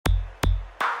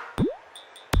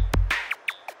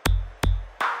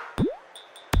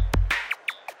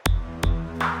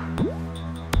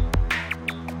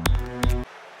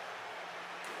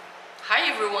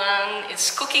It's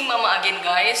Cooking Mama again,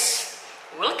 guys.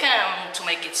 Welcome to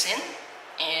my kitchen,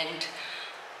 and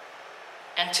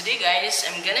today, guys,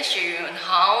 I'm gonna show you on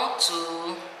how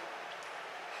to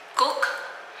cook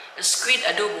a squid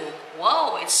adobo.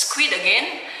 Wow, it's squid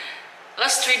again.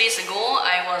 Last 3 days ago,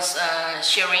 I was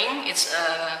sharing it's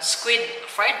a squid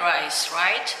fried rice,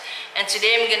 right? And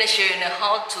today I'm gonna show you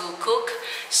how to cook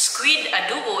squid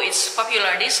adobo. It's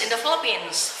popular dish in the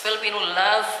Philippines. Filipino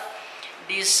love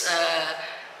this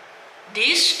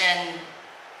dish, and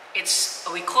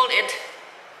we call it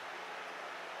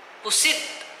pusit,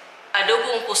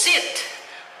 adobong pusit,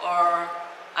 or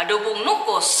adobong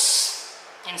nukos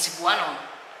in Cebuano,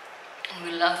 and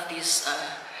we love this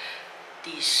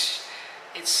dish.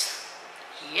 It's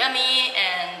yummy,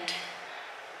 and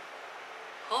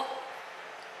hope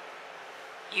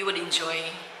you would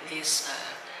enjoy this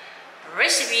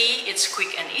recipe. It's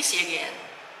quick and easy again.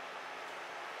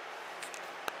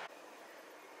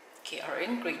 Okay, our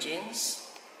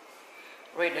ingredients: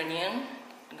 red onion,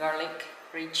 garlic,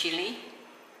 red chili,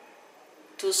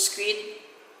 2 squid,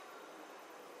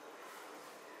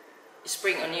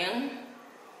 spring onion,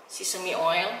 sesame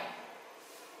oil,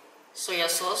 soya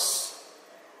sauce,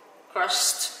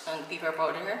 crushed and pepper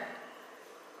powder,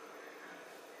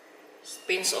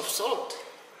 pinch of salt,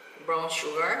 brown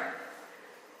sugar,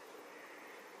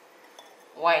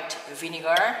 white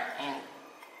vinegar, and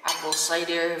apple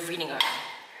cider vinegar.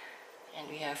 And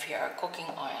we have here our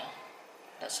cooking oil.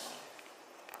 That's all.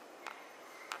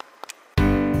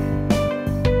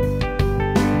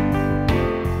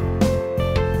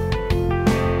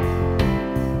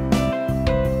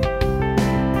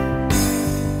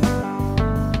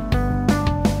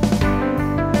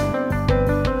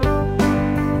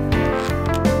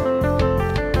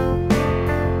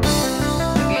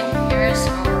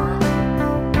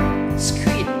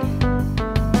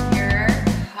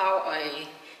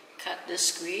 The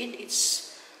squid,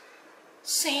 it's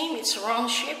same, it's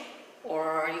round shape,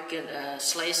 or you can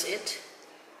slice it,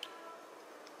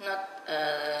 not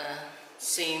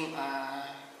same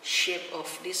shape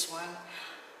of this one.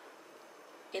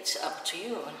 It's up to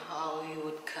you on how you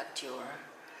would cut your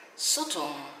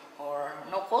sotong or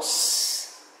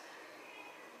nokos.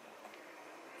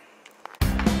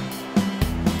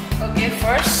 Okay,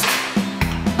 first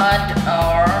add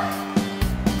our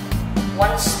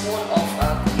 1 spoon of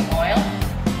cooking oil.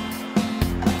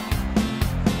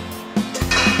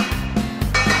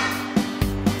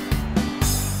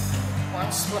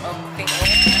 1 spoon of cooking oil.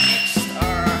 Next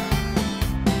are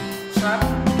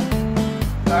chopped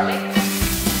garlic,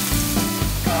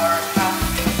 or half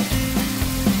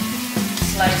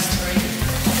sliced red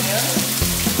onion,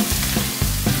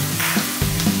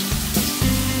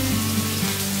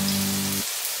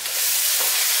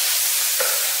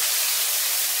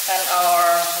 and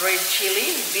our red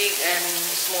chili, big and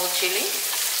small chili.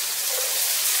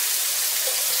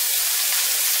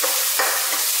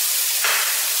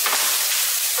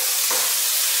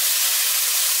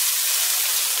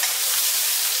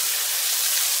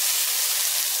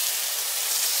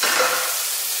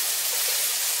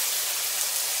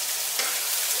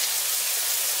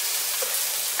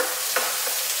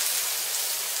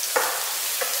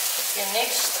 And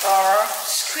next are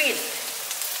squid.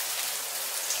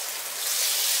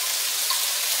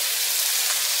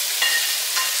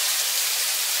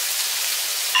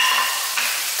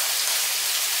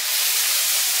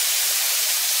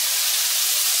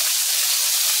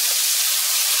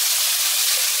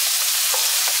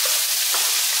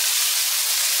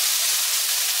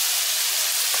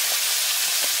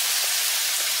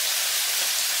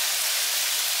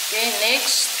 Okay,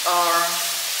 next are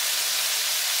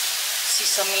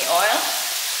sesame oil,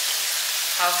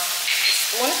 half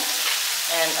spoon,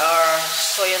 and our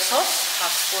soya sauce,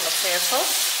 half spoon of soya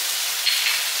sauce,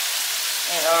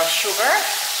 and our sugar.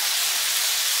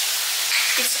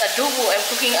 It's adobo, I'm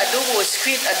cooking adobo,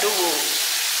 squid adobo,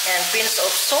 and pinch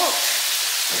of salt,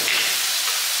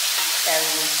 and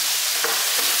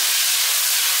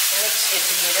mix it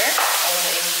together, all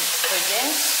the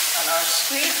ingredients, and our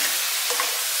squid.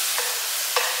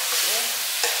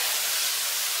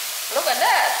 Look at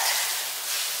that!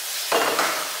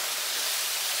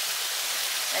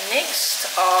 And next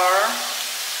are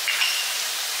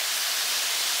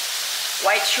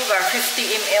white sugar,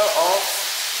 50 ml of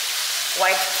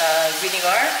white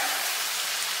vinegar.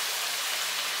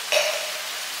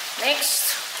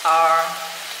 Next are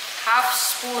half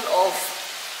spoon of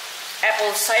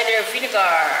apple cider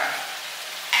vinegar.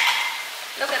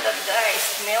 Look at that, guys!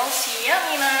 Smells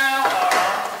yummy now. Or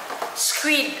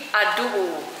squid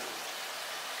adobo.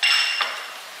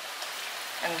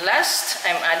 And last,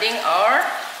 I'm adding our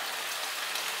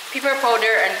pepper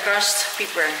powder and crushed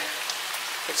pepper.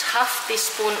 It's half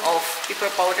teaspoon of pepper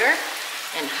powder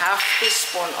and half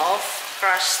teaspoon of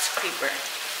crushed pepper.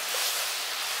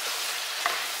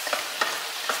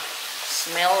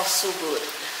 Smells so good.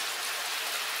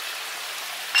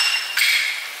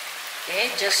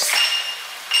 Okay, just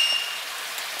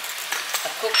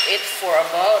cook it for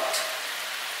about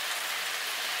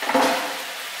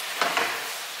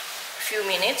a few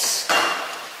minutes.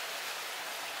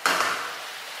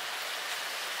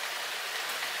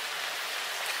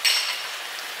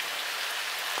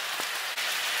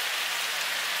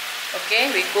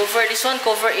 Okay, we cover this one,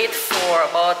 cover it for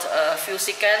about a few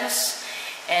seconds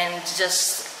and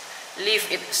just leave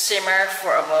it simmer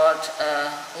for about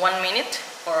 1 minute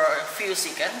or a few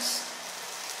seconds.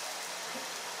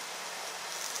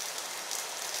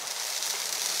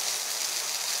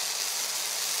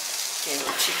 Okay,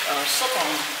 we'll check our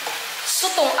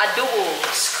sotong adobo,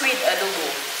 squid adobo.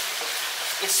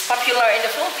 It's popular in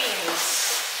the Philippines.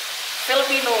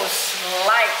 Filipinos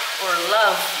like or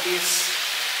love this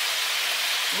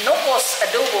nokos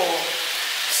adobo,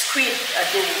 squid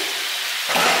adobo.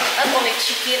 Not only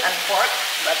chicken and pork,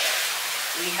 but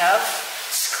we have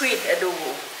squid adobo.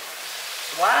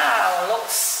 Wow,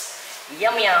 looks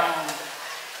yum yum.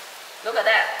 Look at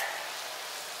that.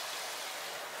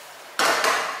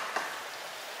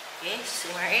 Okay,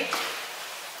 simmer it.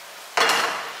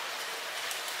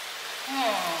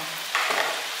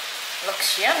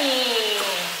 Looks yummy.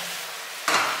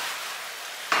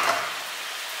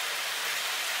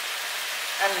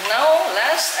 And now,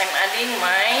 last, I'm adding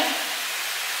my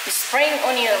spring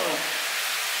onion.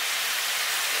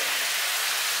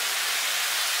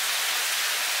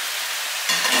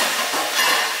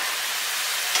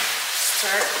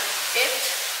 Stir it.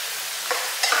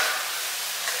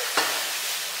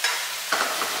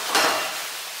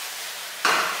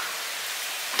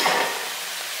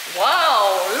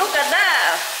 Wow, look at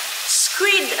that!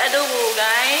 Squid adobo,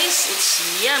 guys. It's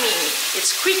yummy.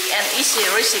 It's quick and easy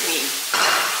recipe.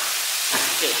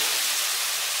 Okay.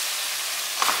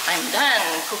 I'm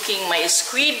done cooking my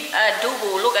squid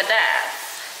adobo. Look at that.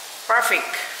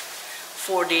 Perfect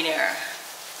for dinner,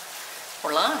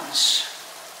 for lunch.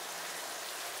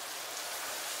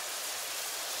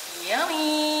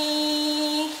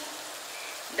 Yummy!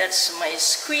 That's my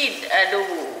squid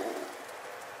adobo.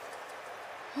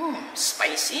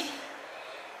 Spicy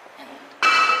and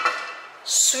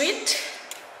sweet.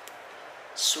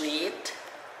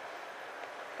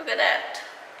 Look at that.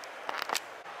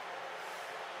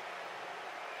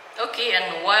 Okay,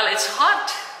 and while it's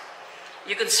hot,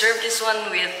 you could serve this one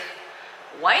with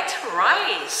white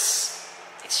rice.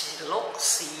 It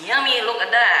looks yummy. Look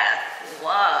at that.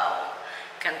 Wow.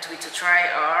 Can't wait to try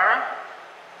our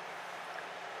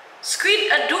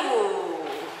squid adobo.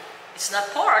 It's not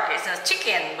pork, it's not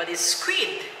chicken, but it's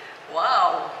squid.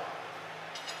 Wow.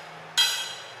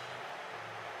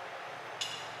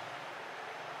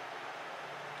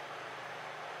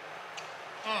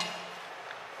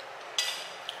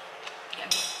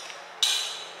 Yummy.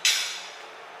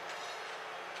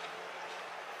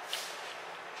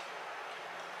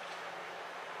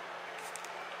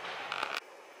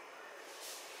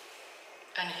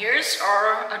 And here's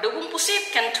our adobong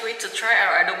pusit. Can't wait to try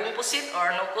our adobong pusit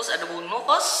or adobong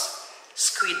nokos,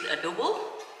 squid adobo.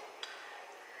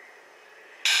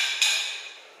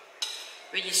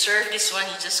 When you serve this one,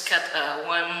 you just cut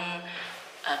one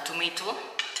tomato.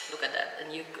 Look at that,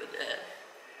 and you could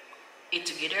eat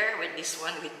together with this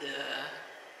one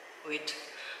with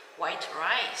white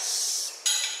rice.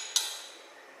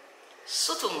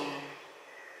 Sotong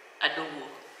adobo.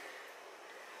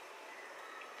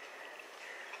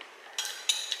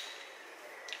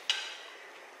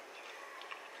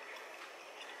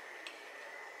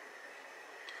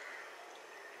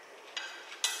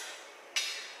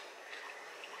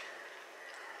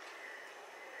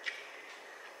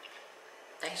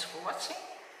 Thanks for watching.